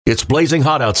It's blazing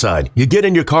hot outside. You get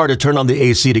in your car to turn on the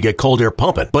AC to get cold air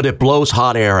pumping, but it blows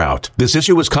hot air out. This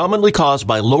issue is commonly caused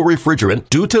by low refrigerant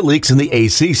due to leaks in the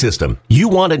AC system. You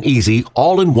want an easy,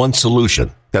 all-in-one solution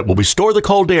that will restore the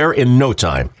cold air in no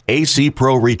time. AC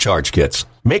Pro Recharge Kits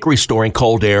make restoring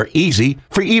cold air easy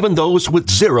for even those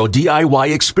with zero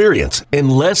DIY experience in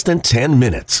less than 10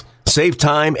 minutes. Save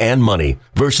time and money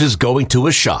versus going to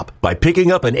a shop by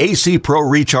picking up an AC Pro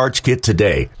Recharge Kit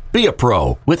today. Be a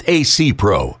pro with AC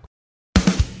Pro.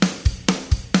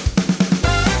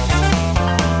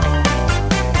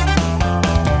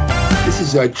 This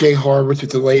is Jay Horwitz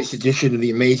with the latest edition of the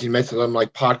Amazing Mets Alumni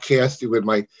podcast with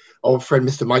my old friend,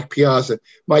 Mr. Mike Piazza.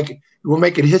 Mike, we're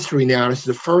making history now. This is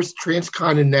the first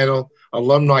transcontinental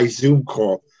alumni Zoom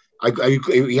call. Are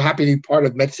you happy to be part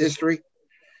of Mets history?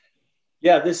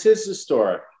 Yeah, this is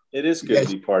historic. It is good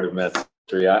to be part of Mets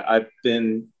history. I've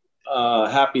been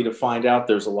happy to find out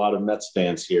there's a lot of Mets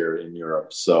fans here in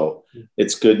Europe. So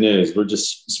it's good news. We're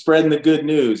just spreading the good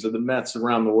news of the Mets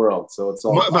around the world. So it's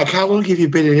all Mike, how long have you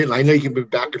been in Italy? I know you've been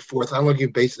back and forth. How long have you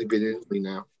basically been in Italy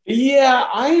now? Yeah,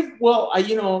 I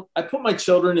put my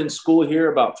children in school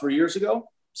here about 3 years ago.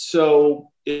 So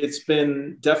it's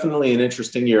been definitely an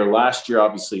interesting year. Last year,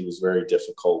 obviously, was very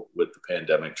difficult with the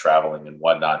pandemic, traveling and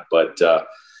whatnot. But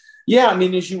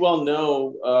as you well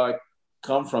know, I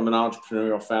come from an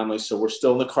entrepreneurial family. So we're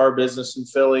still in the car business in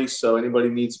Philly. So anybody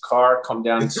needs a car, come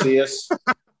down and see us.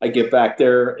 I get back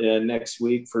there next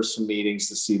week for some meetings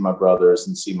to see my brothers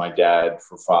and see my dad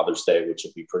for Father's Day, which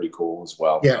would be pretty cool as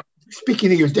well. Yeah.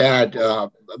 Speaking of your dad,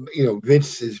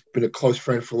 Vince has been a close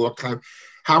friend for a long time.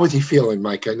 How is he feeling,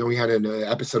 Mike? I know we had an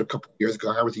episode a couple of years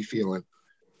ago. How is he feeling?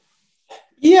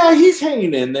 Yeah, he's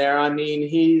hanging in there. I mean,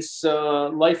 he's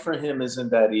life for him isn't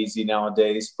that easy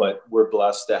nowadays, but we're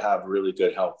blessed to have really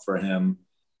good help for him.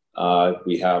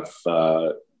 We have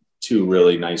two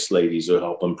really nice ladies who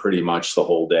help him pretty much the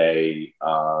whole day.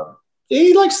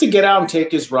 He likes to get out and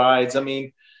take his rides. I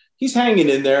mean, he's hanging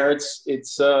in there.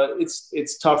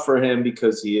 It's tough for him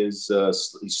because he's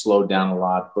slowed down a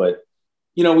lot, but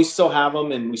we still have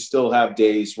him, and we still have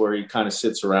days where he kind of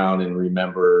sits around and we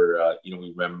remember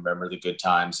the good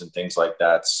times and things like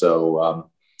that. So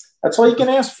that's all you can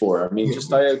ask for. I mean,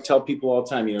 I tell people all the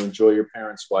time, enjoy your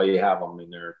parents while you have them,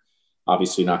 and they're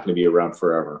obviously not going to be around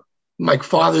forever. Mike,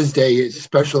 Father's Day is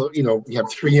special. You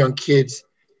have 3 young kids,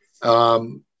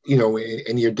 and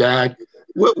your dad.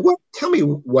 Tell me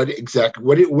what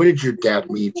did your dad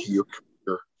mean to your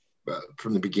career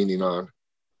from the beginning on?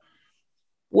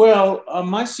 Well,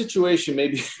 my situation may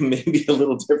be a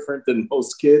little different than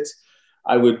most kids.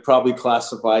 I would probably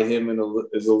classify him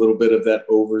as a little bit of that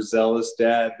overzealous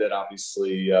dad that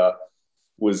obviously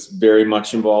was very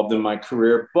much involved in my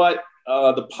career. But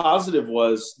the positive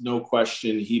was, no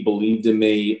question, he believed in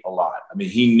me a lot. I mean,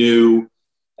 he knew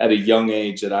at a young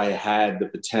age that I had the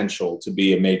potential to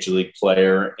be a major league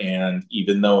player. And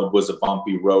even though it was a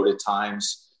bumpy road at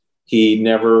times, he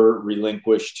never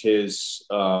relinquished his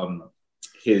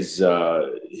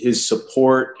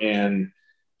support and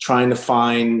trying to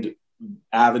find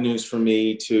avenues for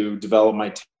me to develop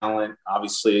my talent.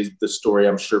 Obviously, the story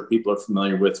I'm sure people are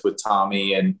familiar with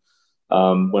Tommy, and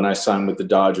when I signed with the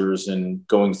Dodgers and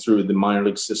going through the minor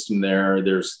league system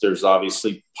there's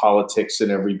obviously politics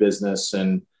in every business,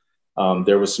 and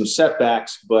there was some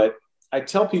setbacks. But I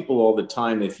tell people all the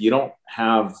time, if you don't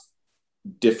have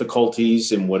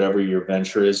difficulties in whatever your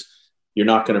venture is, you're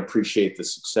not going to appreciate the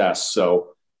success.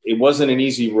 So it wasn't an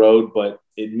easy road, but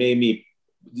it made me,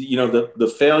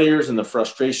 the failures and the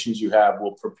frustrations you have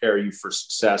will prepare you for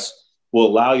success, will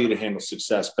allow you to handle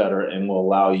success better, and will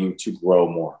allow you to grow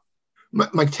more.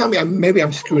 Mike, tell me, maybe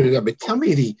I'm screwing it up, but tell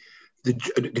me the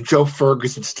Joe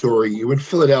Ferguson story. You were in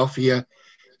Philadelphia.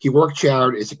 He worked you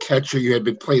out as a catcher. You had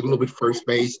been playing a little bit first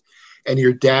base, and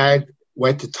your dad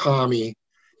went to Tommy,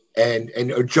 and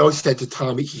Joe said to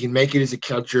Tommy he can make it as a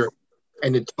catcher,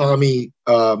 and then Tommy,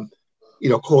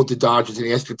 called the Dodgers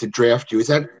and asked him to draft you. Is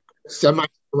that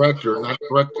semi-correct or not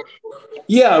correct?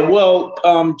 Yeah, well,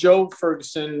 Joe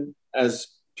Ferguson, as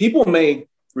people may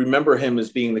remember him as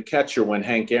being the catcher when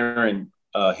Hank Aaron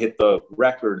hit the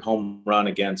record home run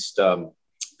against the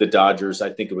Dodgers. I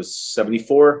think it was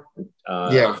 74,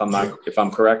 if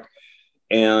I'm correct.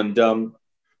 And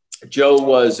Joe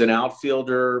was an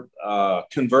outfielder,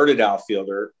 converted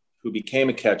outfielder who became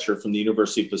a catcher from the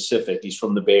University of Pacific. He's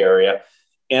from the Bay Area.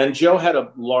 And Joe had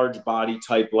a large body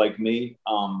type like me.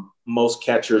 Most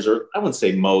catchers, or I wouldn't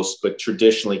say most, but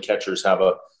traditionally catchers have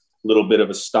a little bit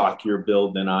of a stockier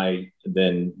build than I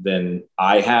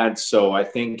had. So I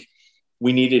think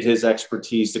we needed his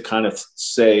expertise to kind of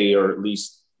say, or at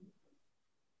least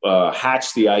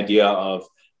hatch the idea of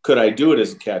could I do it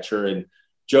as a catcher? And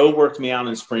Joe worked me out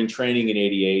in spring training in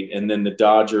 '88, and then the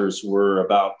Dodgers were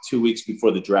about 2 weeks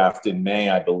before the draft in May,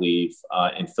 I believe,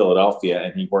 in Philadelphia,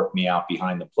 and he worked me out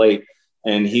behind the plate.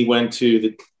 And he went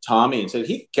to Tommy and said,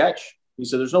 he can catch. He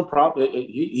said, there's no problem.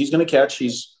 He's going to catch.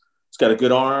 He's got a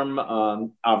good arm.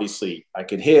 Obviously, I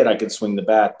could hit. I could swing the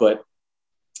bat, but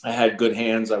I had good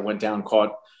hands. I went down,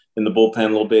 caught in the bullpen a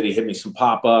little bit. He hit me some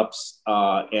pop-ups.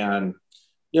 And,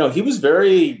 he was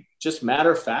very just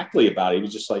matter-of-factly about it. He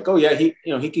was just like, oh, yeah,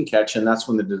 he can catch. And that's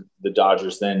when the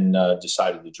Dodgers then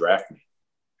decided to draft me.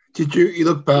 Did you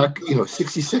look back,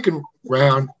 62nd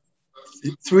round,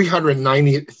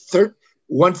 1390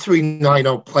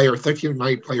 player,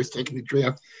 1390 players taking the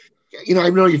draft. I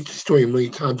know your story a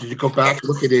million times. Did you go back and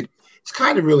look at it? It's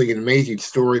kind of really an amazing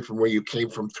story from where you came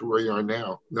from to where you are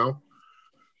now. No?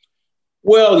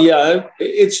 Well, yeah,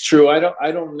 it's true. I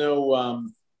don't know,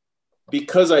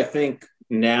 because I think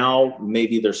now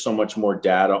maybe there's so much more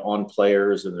data on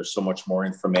players and there's so much more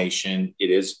information. It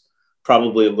is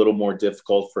probably a little more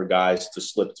difficult for guys to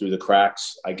slip through the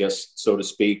cracks, I guess, so to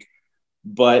speak.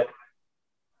 But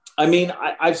I mean,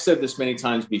 I've said this many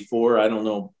times before. I don't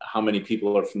know how many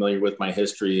people are familiar with my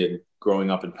history and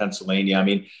growing up in Pennsylvania. I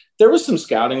mean, there was some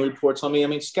scouting reports on me. I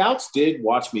mean, scouts did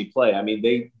watch me play. I mean,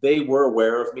 they were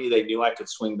aware of me. They knew I could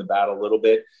swing the bat a little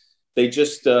bit. They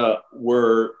just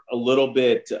were a little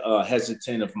bit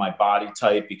hesitant of my body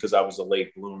type because I was a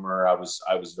late bloomer. I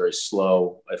was very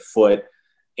slow at foot,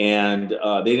 and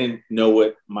they didn't know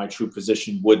what my true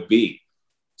position would be.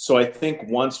 So I think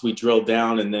once we drilled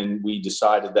down and then we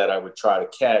decided that I would try to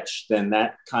catch, then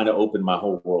that kind of opened my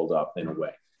whole world up in a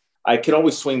way. I could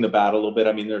always swing the bat a little bit.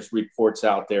 I mean, there's reports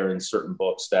out there in certain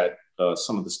books that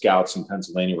some of the scouts in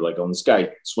Pennsylvania were like, oh, this guy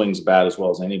swings the bat as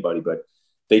well as anybody, but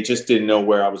they just didn't know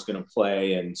where I was going to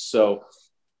play. And so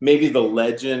maybe the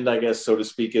legend, I guess, so to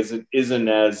speak, isn't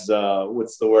as,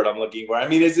 what's the word I'm looking for? I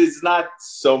mean, it's not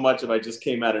so much if I just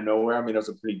came out of nowhere. I mean, I was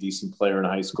a pretty decent player in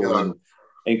high school and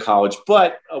in college.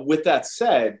 But with that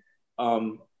said,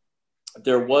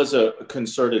 there was a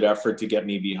concerted effort to get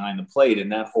me behind the plate.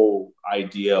 And that whole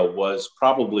idea was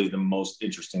probably the most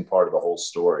interesting part of the whole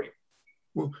story.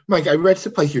 Well, Mike, I read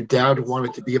someplace your dad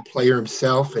wanted to be a player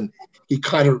himself, and he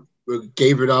kind of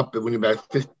gave it up when he was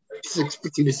about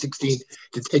 15 to 16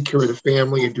 to take care of the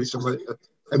family and do something.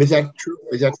 I mean, is that true?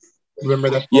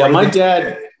 Remember that? Yeah,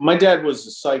 my dad was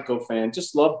a psycho fan,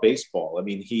 just loved baseball. I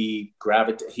mean, he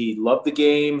loved the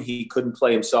game. He couldn't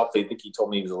play himself. I think he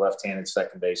told me he was a left-handed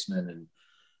second baseman, and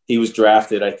he was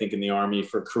drafted, I think, in the Army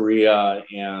for Korea,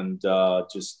 and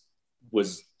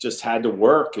just had to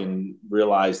work and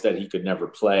realized that he could never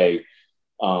play.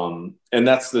 And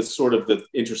that's the sort of the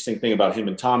interesting thing about him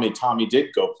and Tommy. Tommy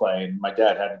did go play, and my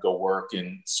dad had to go work,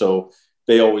 and so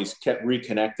they always kept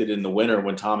reconnected in the winter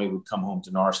when Tommy would come home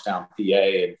to Norristown, PA,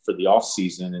 and for the off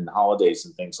season and holidays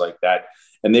and things like that.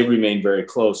 And they remained very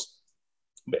close.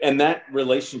 And that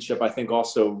relationship, I think,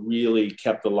 also really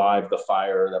kept alive the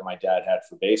fire that my dad had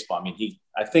for baseball. I mean,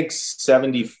 I think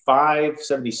 75,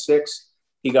 76,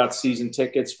 he got season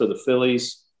tickets for the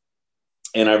Phillies.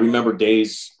 And I remember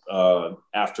days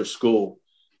after school,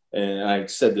 and I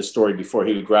said this story before,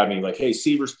 he would grab me like, hey,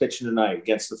 Seaver's pitching tonight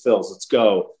against the Phils. Let's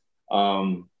go.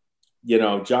 John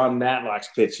Matlock's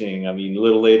pitching. I mean, a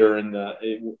little later in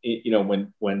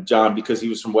when John, because he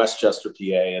was from Westchester,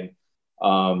 PA,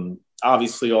 and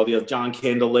obviously all the other John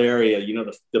Candelaria,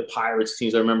 the Pirates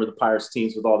teams. I remember the Pirates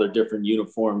teams with all their different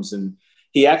uniforms, and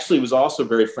he actually was also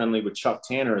very friendly with Chuck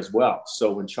Tanner as well.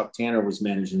 So when Chuck Tanner was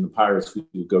managing the Pirates, we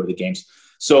would go to the games.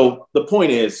 So the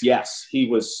point is, yes, he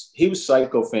was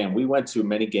psycho fan. We went to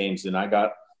many games, and I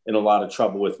got in a lot of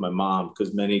trouble with my mom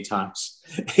because many times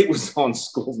it was on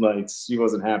school nights. She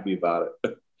wasn't happy about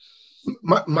it.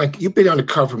 Mike, you've been on the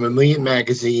cover of a million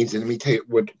magazines, and let me tell you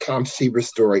what Tom Seaver's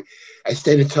story. I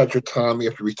stayed in touch with Tom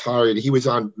after he retired. He was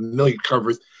on a million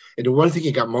covers, and the one thing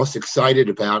he got most excited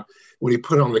about when he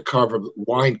put on the cover of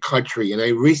Wine Country. And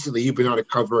you've been on the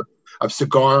cover of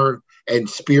Cigar and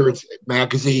Spirits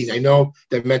magazine. I know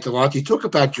that meant a lot. You talk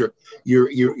about your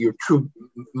true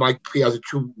Mike Piazza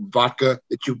true vodka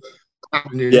that you.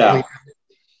 Yeah.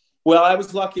 Well, I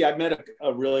was lucky. I met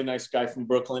a really nice guy from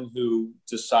Brooklyn who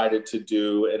decided to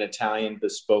do an Italian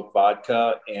bespoke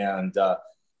vodka. And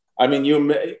I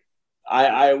mean,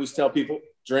 I always tell people,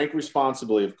 drink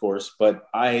responsibly, of course, but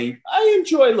I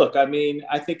enjoy, I mean,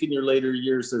 I think in your later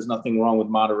years, there's nothing wrong with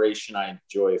moderation. I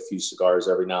enjoy a few cigars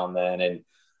every now and then, and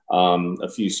a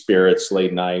few spirits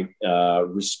late night,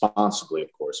 responsibly,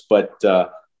 of course. But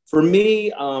for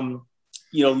me,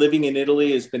 living in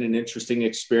Italy has been an interesting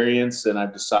experience, and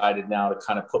I've decided now to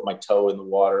kind of put my toe in the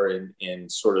water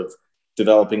and sort of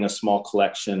developing a small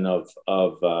collection of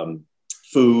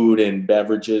food and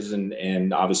beverages,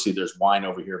 and obviously there's wine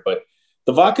over here. But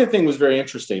the vodka thing was very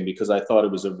interesting because I thought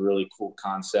it was a really cool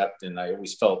concept, and I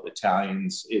always felt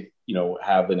Italians,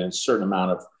 have a certain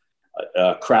amount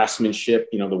of craftsmanship.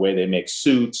 The way they make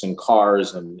suits and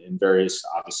cars and various,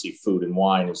 obviously, food and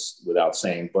wine is without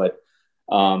saying. But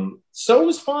so it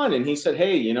was fun, and he said,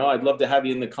 "Hey, I'd love to have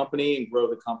you in the company and grow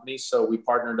the company." So we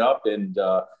partnered up, and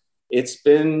it's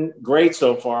been great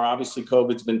so far. Obviously,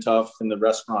 COVID's been tough in the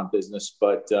restaurant business,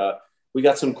 but we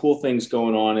got some cool things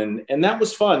going on, and that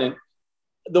was fun. And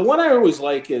the one I always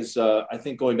like is, I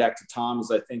think going back to Tom, is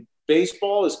I think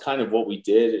baseball is kind of what we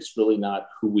did. It's really not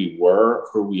who we were,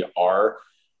 who we are.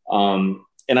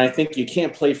 And I think you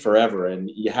can't play forever, and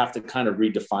you have to kind of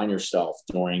redefine yourself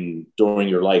during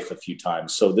your life a few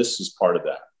times. So this is part of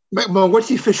that. Well, what's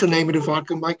the official name of the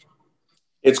vodka, Mike?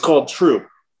 It's called True.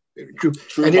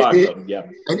 True vodka, yeah.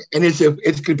 And it's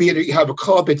going to be, you have a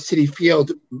club at Citi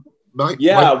Field. Mike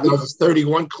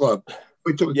 31 club.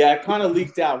 Yeah, it kind of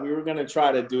leaked out. We were going to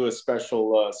try to do a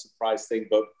special surprise thing,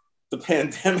 but the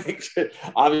pandemic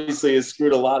obviously has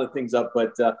screwed a lot of things up.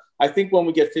 But I think when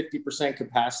we get 50%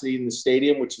 capacity in the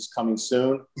stadium, which is coming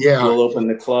soon, we'll open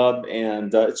the club,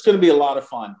 and it's going to be a lot of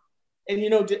fun. And,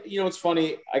 it's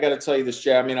funny. I got to tell you this,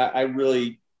 Jay. I mean, I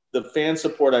really, the fan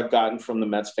support I've gotten from the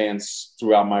Mets fans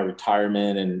throughout my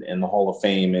retirement and the Hall of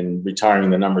Fame and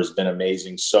retiring the number has been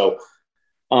amazing. So,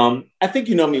 I think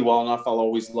me well enough. I'll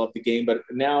always love the game, but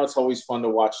now it's always fun to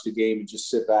watch the game and just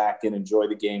sit back and enjoy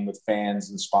the game with fans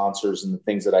and sponsors and the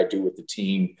things that I do with the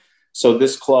team. So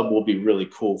this club will be really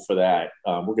cool for that.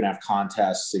 We're going to have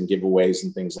contests and giveaways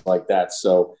and things like that.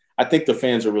 So I think the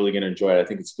fans are really going to enjoy it. I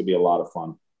think it's going to be a lot of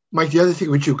fun. Mike, the other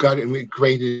thing which you got and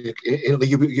great,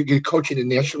 you're coaching the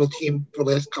national team for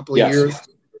the last couple of years.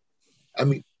 I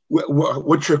mean,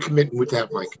 what's your commitment with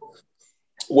that, Mike?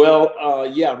 Well,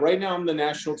 right now I'm the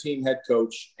national team head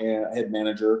coach and head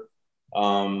manager.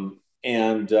 And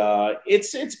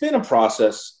it's been a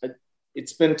process.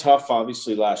 It's been tough.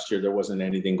 Obviously, last year there wasn't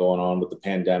anything going on with the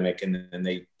pandemic, and then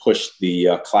they pushed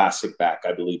the Classic back,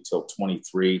 I believe, till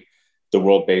 23, the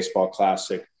World Baseball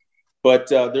Classic. But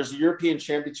there's a European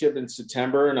Championship in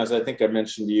September, and as I think I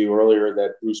mentioned to you earlier,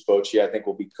 that Bruce Bochy, I think,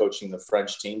 will be coaching the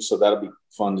French team, so that'll be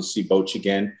fun to see Bochy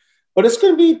again. But it's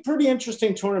going to be a pretty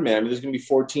interesting tournament. I mean, there's going to be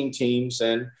 14 teams,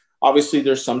 and obviously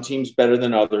there's some teams better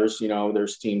than others.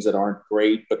 There's teams that aren't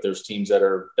great, but there's teams that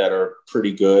are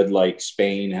pretty good. Like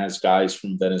Spain has guys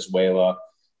from Venezuela.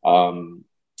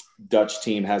 Dutch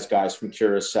team has guys from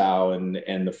Curacao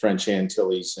and the French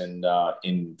Antilles and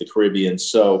in the Caribbean.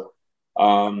 So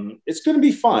it's going to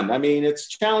be fun. I mean, it's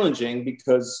challenging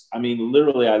because,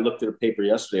 literally I looked at a paper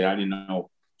yesterday. I didn't know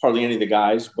hardly any of the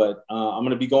guys, but I'm going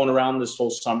to be going around this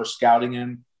whole summer scouting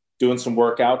and doing some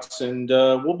workouts, and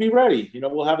we'll be ready.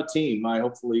 We'll have a team.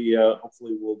 Hopefully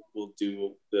we'll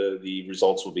do the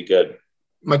results will be good.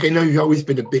 Mike, I know you've always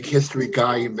been a big history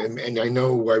guy, and I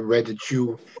know I read that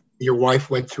your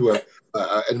wife went to an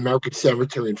American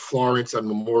cemetery in Florence on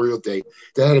Memorial Day.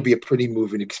 That had to be a pretty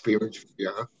moving experience for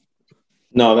you, huh?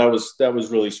 No, that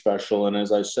was really special. And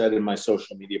as I said in my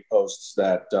social media posts,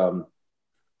 that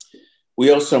we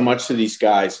owe so much to these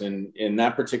guys, and in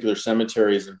that particular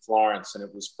cemetery is in Florence, and it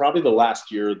was probably the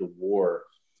last year of the war.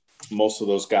 Most of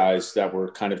those guys that were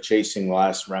kind of chasing the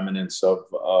last remnants of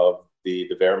the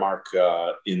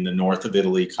Wehrmacht in the north of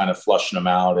Italy, kind of flushing them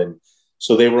out, and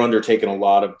so they were undertaking a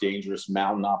lot of dangerous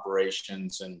mountain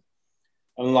operations, and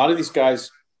a lot of these guys,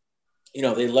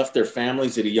 they left their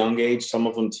families at a young age, some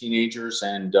of them teenagers,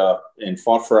 and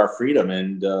fought for our freedom,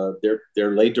 and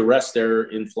they're laid to rest there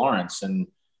in Florence. And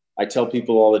I tell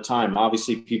people all the time,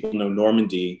 obviously people know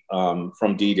Normandy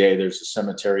from D-Day. There's a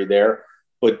cemetery there,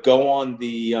 but go on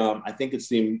I think it's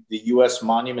the U.S.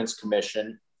 Monuments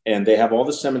Commission, and they have all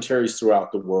the cemeteries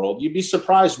throughout the world. You'd be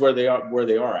surprised where they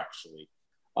are actually.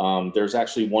 There's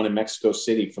actually one in Mexico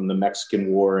City from the Mexican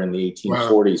War in the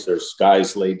 1840s. Wow. There's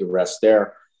guys laid to rest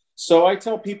there. So I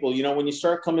tell people, when you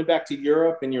start coming back to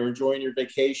Europe and you're enjoying your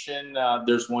vacation,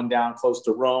 there's one down close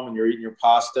to Rome, and you're eating your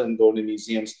pasta and going to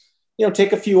museums.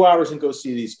 Take a few hours and go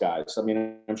see these guys.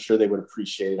 I'm sure they would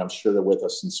appreciate it. I'm sure they're with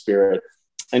us in spirit,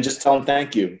 and just tell them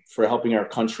thank you for helping our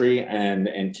country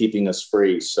and keeping us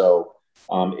free. So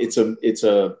it's an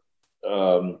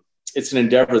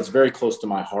endeavor that's very close to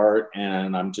my heart,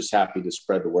 and I'm just happy to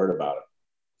spread the word about it.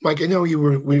 Mike, I know we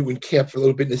were in camp for a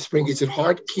little bit in the spring. Is it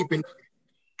hard keeping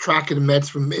track of the Mets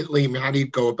from Italy? How do you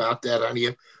go about that? How do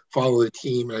you follow the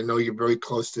team? And I know you're very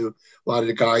close to a lot of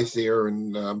the guys there.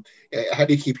 And how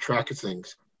do you keep track of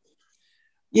things?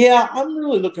 Yeah, I'm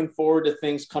really looking forward to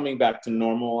things coming back to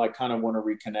normal. I kind of want to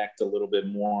reconnect a little bit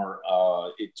more.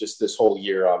 It just this whole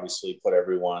year obviously put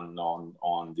everyone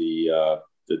on the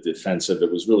defensive.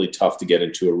 It was really tough to get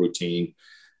into a routine.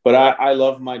 But I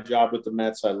love my job with the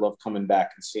Mets. I love coming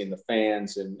back and seeing the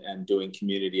fans and doing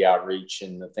community outreach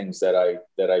and the things that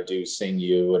I do, seeing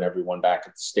you and everyone back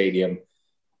at the stadium.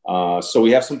 So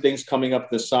we have some things coming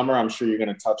up this summer. I'm sure you're going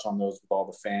to touch on those with all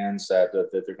the fans. That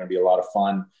they're going to be a lot of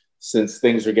fun since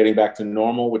things are getting back to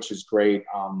normal, which is great.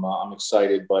 I'm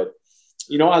excited, but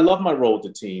I love my role with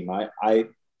the team. I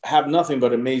have nothing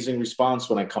but amazing response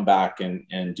when I come back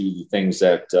and do the things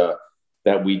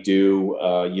that we do.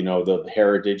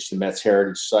 The Mets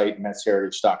Heritage site,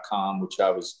 metsheritage.com, which I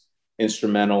was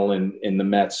instrumental in the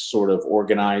Mets sort of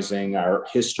organizing our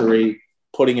history,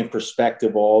 putting in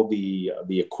perspective all the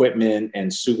equipment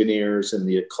and souvenirs and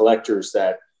the collectors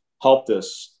that helped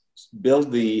us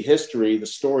build the history, the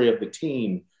story of the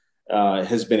team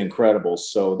has been incredible.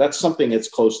 So that's something that's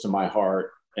close to my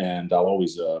heart, and I'll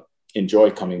always enjoy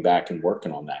coming back and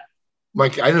working on that.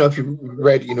 Mike, I don't know if you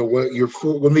read,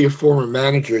 one of your former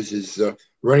managers is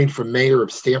running for mayor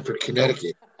of Stamford,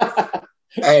 Connecticut.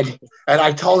 and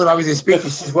I told him I was going to speak. He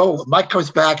says, well, Mike comes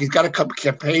back. He's got to come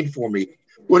campaign for me.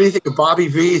 What do you think of Bobby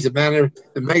V as the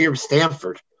mayor of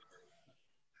Stamford?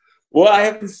 Well, I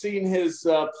haven't seen his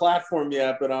platform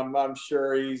yet, but I'm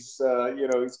sure he's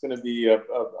he's going to be a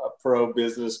pro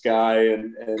business guy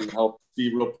and help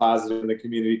be real positive in the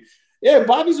community. Yeah,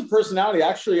 Bobby's a personality.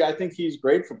 Actually, I think he's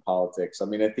great for politics. I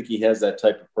mean, I think he has that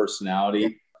type of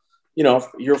personality. If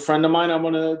you're a friend of mine, I'm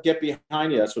going to get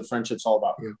behind you. That's what friendship's all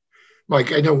about. Yeah.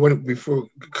 Mike, I know before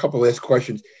a couple last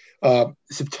questions.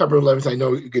 September 11th, I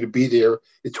know you're going to be there,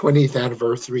 the 20th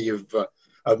anniversary of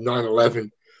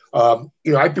 9/11.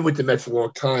 I've been with the Mets a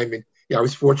long time, and I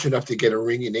was fortunate enough to get a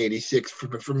ring in '86.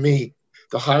 For me,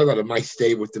 the highlight of my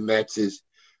stay with the Mets is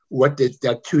what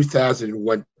that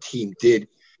 2001 team did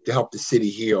to help the city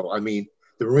heal. I mean,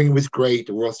 the ring was great,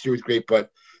 the World Series was great, but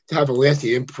to have a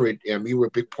lasting imprint, you were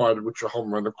a big part of it with your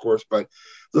home run, of course. But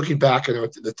looking back at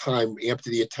the time after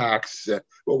the attacks,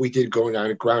 what we did going on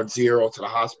at Ground Zero to the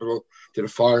hospital, to the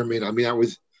firemen, I mean, that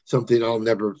was something I'll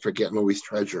never forget and always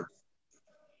treasure.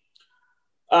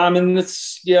 And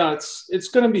it's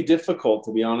going to be difficult,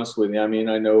 to be honest with you. I mean,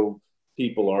 I know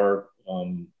people are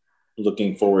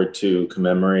looking forward to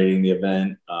commemorating the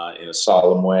event in a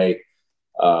solemn way.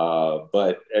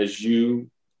 But as you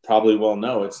probably well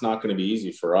know, it's not going to be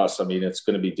easy for us. I mean, it's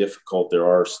going to be difficult. There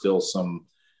are still some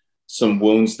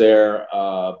wounds there.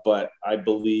 But I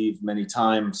believe many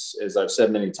times, as I've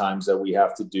said many times, that we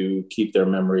have to keep their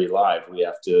memory alive. We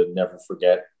have to never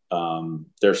forget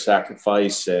their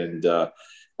sacrifice. And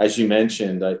as you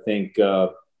mentioned, I think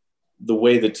the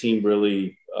way the team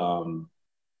really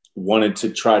wanted to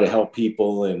try to help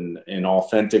people and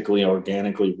authentically,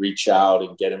 organically reach out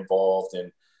and get involved.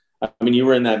 And I mean, you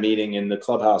were in that meeting in the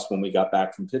clubhouse when we got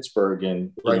back from Pittsburgh,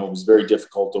 and right. It was very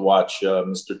difficult to watch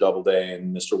Mr. Doubleday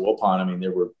and Mr. Wilpon. I mean, they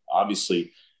were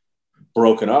obviously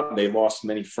broken up. They lost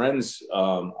many friends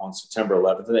on September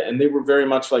 11th, and they were very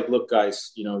much like, look,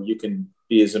 guys, you can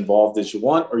be as involved as you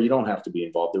want, or you don't have to be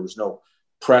involved. There was no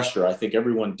pressure. I think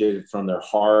everyone did it from their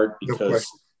heart because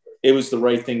it was the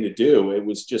right thing to do. It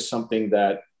was just something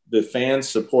that the fans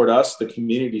support us, the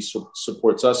community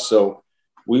supports us. So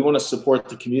we want to support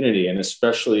the community, and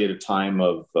especially at a time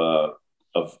of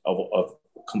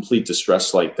complete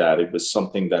distress like that, it was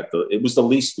something that it was the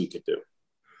least we could do.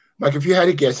 Mike, if you had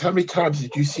to guess, how many times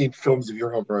did you see films of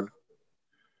your home run?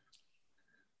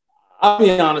 I'll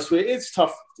be honest with you, it's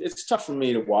tough. It's tough for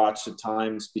me to watch at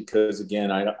times because,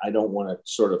 again, I don't want to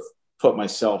sort of put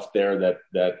myself there.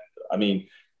 I mean,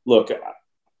 look,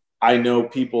 I know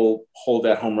people hold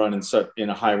that home run in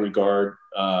a high regard,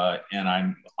 and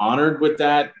I'm honored with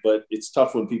that. But it's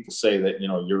tough when people say that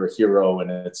you're a hero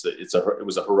and it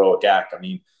was a heroic act. I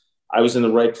mean, I was in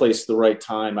the right place at the right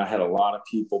time. I had a lot of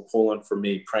people pulling for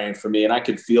me, praying for me, and I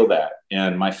could feel that.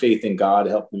 And my faith in God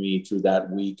helped me through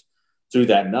that week. Through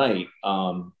that night,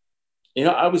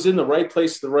 I was in the right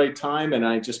place at the right time, and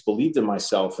I just believed in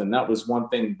myself. And that was one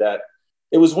thing that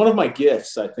it was one of my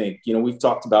gifts. I think, we've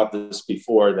talked about this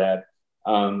before, that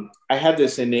I had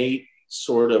this innate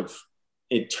sort of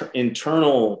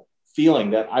internal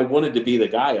feeling that I wanted to be the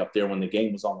guy up there when the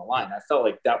game was on the line. I felt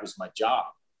like that was my job.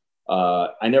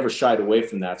 I never shied away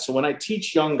from that. So when I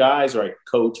teach young guys or I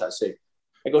coach,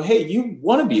 I go, hey, you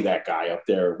want to be that guy up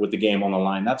there with the game on the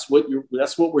line. That's what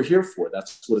we're here for.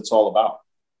 That's what it's all about.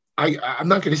 I'm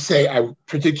not going to say I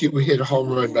predict you would hit a home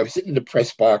run, but I was sitting in the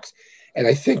press box, and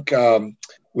I think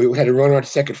we had a runner on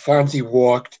second. Fonzie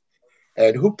walked,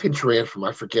 and who pinch ran from?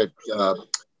 I forget.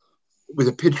 was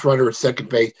a pitch runner at second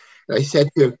base. And I said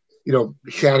to,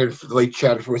 Shannon, the late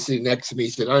Shannon, who was sitting next to me, he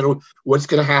said, I don't know what's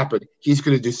going to happen. He's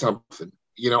going to do something.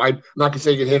 I'm not going to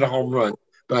say he could hit a home run,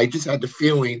 but I just had the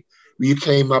feeling when you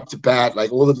came up to bat,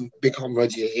 like all the big home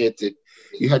runs you hit, that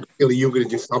you had the feeling you were going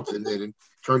to do something. And it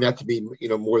turned out to be,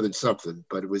 more than something.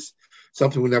 But it was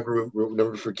something we'll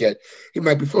never forget. Hey,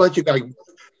 Mike, before I let you go,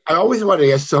 I always want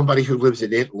to ask somebody who lives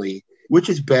in Italy, which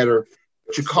is better,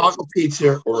 Chicago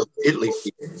pizza or Italy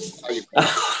pizza?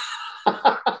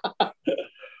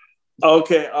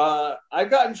 Okay, I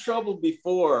got in trouble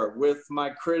before with my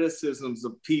criticisms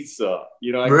of pizza.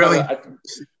 Really? I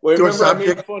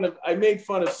made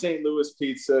fun of St. Louis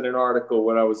pizza in an article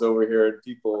when I was over here, and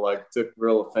people took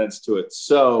real offense to it.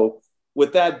 So,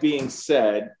 with that being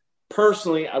said,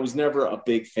 personally, I was never a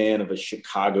big fan of a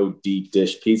Chicago deep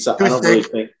dish pizza. I don't really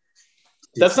think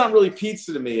that's not really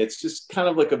pizza to me. It's just kind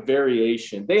of like a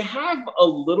variation. They have a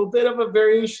little bit of a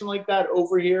variation like that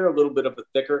over here, a little bit of a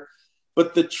thicker.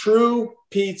 But the true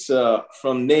pizza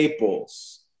from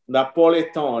Naples,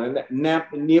 Napoletone,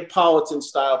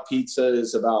 Neapolitan-style pizza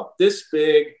is about this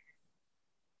big,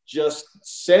 just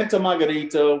Santa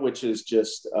Margherita, which is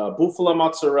just bufala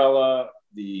mozzarella,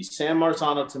 the San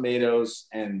Marzano tomatoes,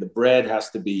 and the bread has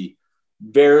to be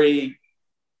very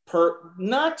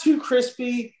not too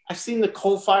crispy. I've seen the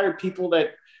coal-fired people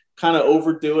that kind of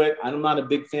overdo it. I'm not a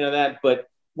big fan of that. But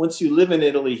once you live in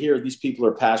Italy here, these people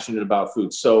are passionate about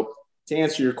food. So to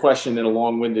answer your question in a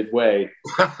long-winded way,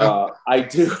 I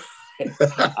do.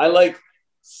 I like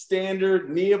standard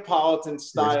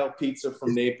Neapolitan-style pizza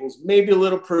from Naples. Maybe a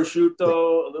little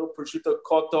prosciutto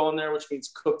cotto in there, which means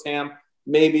cooked ham.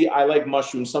 Maybe I like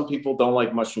mushrooms. Some people don't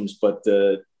like mushrooms, but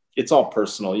it's all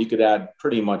personal. You could add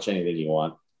pretty much anything you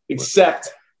want,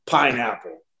 except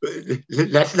pineapple.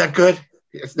 That's not good.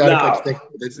 It's not a good thing.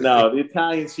 No, the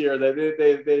Italians here,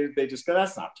 they just go,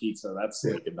 that's not pizza. That's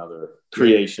like another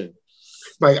creation.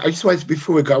 I just wanted,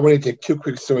 before we go, I want to take two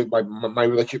quick stories. My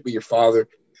relationship with your father.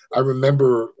 I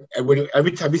remember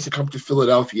every time he used to come to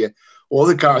Philadelphia, all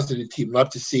the guys on the team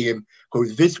loved to see him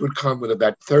because Vince would come with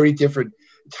about 30 different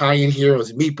Italian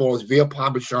heroes, meatballs, veal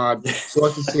parmesan,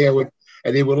 sausage sandwich,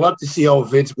 and they would love to see old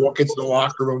Vince walk into the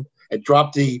locker room and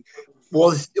drop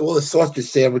all the sausage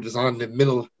sandwiches on the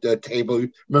middle table.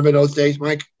 Remember those days,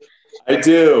 Mike? I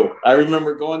do. I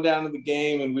remember going down to the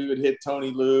game and we would hit Tony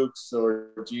Luke's or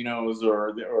Gino's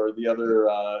or the other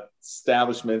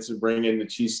establishments and bring in the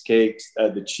cheesecakes,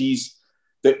 the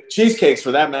cheesecakes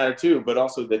for that matter too, but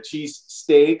also the cheese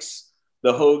steaks,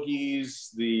 the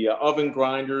hoagies, the oven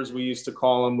grinders we used to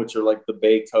call them, which are like the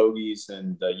baked hoagies.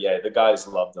 And the guys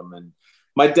loved them. And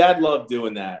my dad loved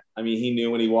doing that. I mean, he knew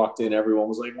when he walked in, everyone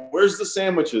was like, "Where's the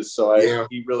sandwiches?" So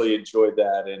he really enjoyed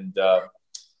that. And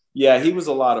he was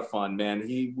a lot of fun, man.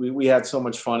 We had so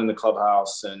much fun in the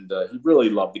clubhouse, and he really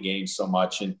loved the game so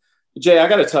much. And Jay, I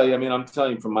got to tell you, I mean, I'm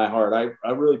telling you from my heart,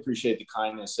 I really appreciate the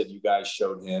kindness that you guys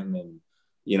showed him. And,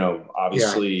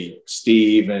 obviously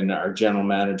Steve and our general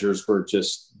managers were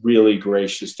just really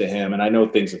gracious to him. And I know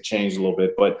things have changed a little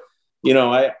bit, but,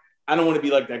 I don't want to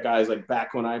be like that guys like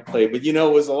back when I played, but it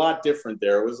was a lot different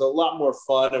there. It was a lot more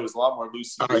fun. It was a lot more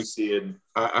loosey-goosey.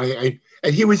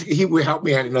 And he would help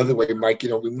me out another way, Mike.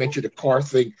 We mentioned the car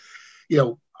thing.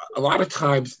 A lot of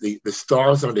times the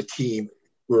stars on the team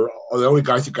were the only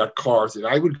guys who got cars, and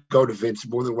I would go to Vince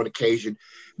more than one occasion.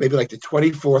 Maybe like the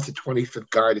 24th or 25th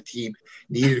guy on the team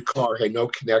needed a car, had no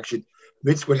connection.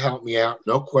 Vince would help me out,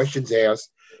 no questions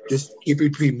asked. Just keep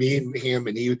it between me and him,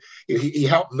 and he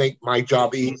helped make my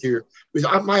job easier. Because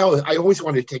I always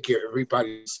wanted to take care of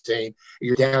everybody the same.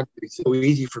 You're down, it's so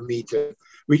easy for me to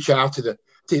reach out to the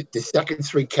second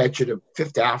string catcher, the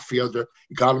fifth outfielder.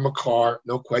 You got him a car,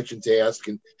 no questions asked,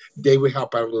 and they would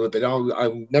help out a little bit.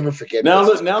 I'll never forget. Now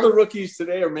the rookies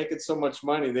today are making so much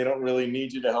money, they don't really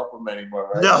need you to help them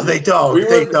anymore, right? No, they don't.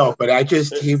 They don't. But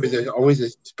he was always a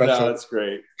special that's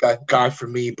great. guy for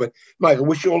me. But Mike, I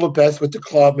wish you all the best with the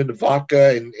club and the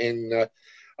vodka, and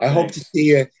I hope to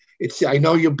see you. I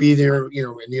know you'll be there, in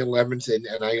the 11s,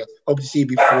 and I hope to see you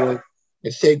before.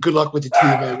 And say good luck with the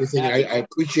team and everything. I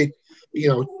appreciate.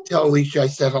 Tell Alicia I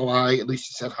said hi.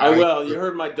 Alicia said hi. I will. You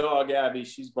heard my dog, Abby.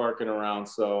 She's barking around.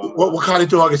 So, what kind of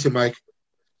dog is it, Mike?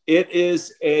 It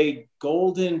is a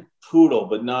golden poodle,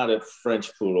 but not a French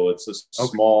poodle. It's a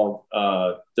small.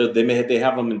 They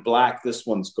have them in black. This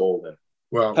one's golden.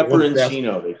 Well,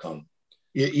 Pepperoncino, they come.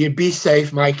 You be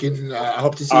safe, Mike, and I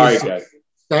hope to see you soon. Guys.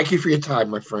 Thank you for your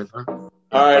time, my friend. Huh? All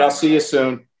right, I'll see you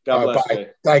soon. God bless you.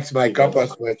 Thanks, Mike. God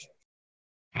bless, Mike.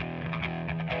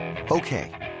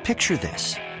 Okay. Picture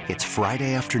this. It's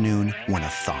Friday afternoon when a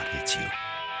thought hits you.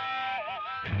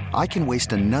 I can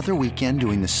waste another weekend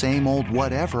doing the same old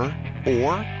whatever,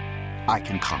 Or I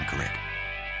can conquer it.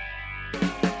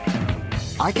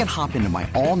 I can hop into my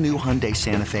all-new Hyundai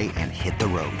Santa Fe and hit the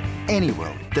road. Any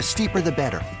road. The steeper the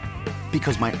better.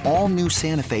 Because my all-new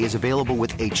Santa Fe is available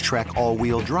with H-Track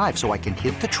all-wheel drive, so I can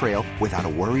hit the trail without a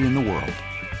worry in the world.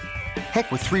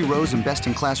 Heck, with 3 rows and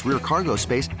best-in-class rear cargo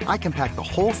space, I can pack the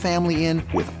whole family in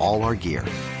with all our gear.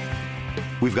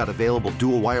 We've got available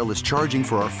dual wireless charging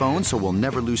for our phones, so we'll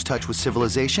never lose touch with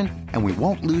civilization, and we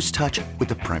won't lose touch with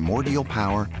the primordial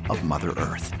power of Mother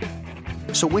Earth.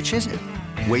 So which is it?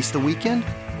 Waste the weekend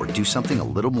or do something a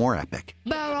little more epic?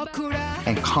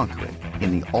 And conquer it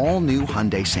in the all-new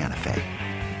Hyundai Santa Fe.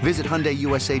 Visit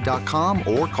HyundaiUSA.com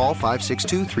or call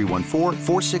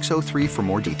 562-314-4603 for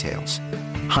more details.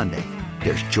 Hyundai,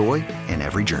 there's joy in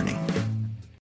every journey.